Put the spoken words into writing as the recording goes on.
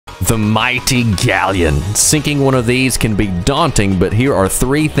The mighty Galleon. Sinking one of these can be daunting, but here are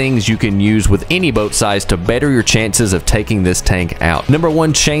 3 things you can use with any boat size to better your chances of taking this tank out. Number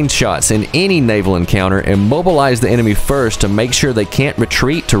 1, chain shots. In any naval encounter, immobilize the enemy first to make sure they can't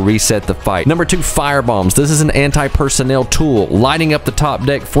retreat to reset the fight. Number 2, fire bombs. This is an anti-personnel tool. Lighting up the top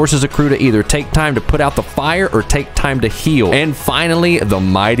deck forces a crew to either take time to put out the fire or take time to heal. And finally, the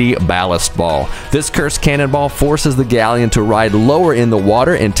mighty ballast ball. This cursed cannonball forces the Galleon to ride lower in the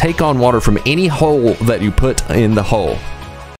water and take on water from any hole that you put in the hull.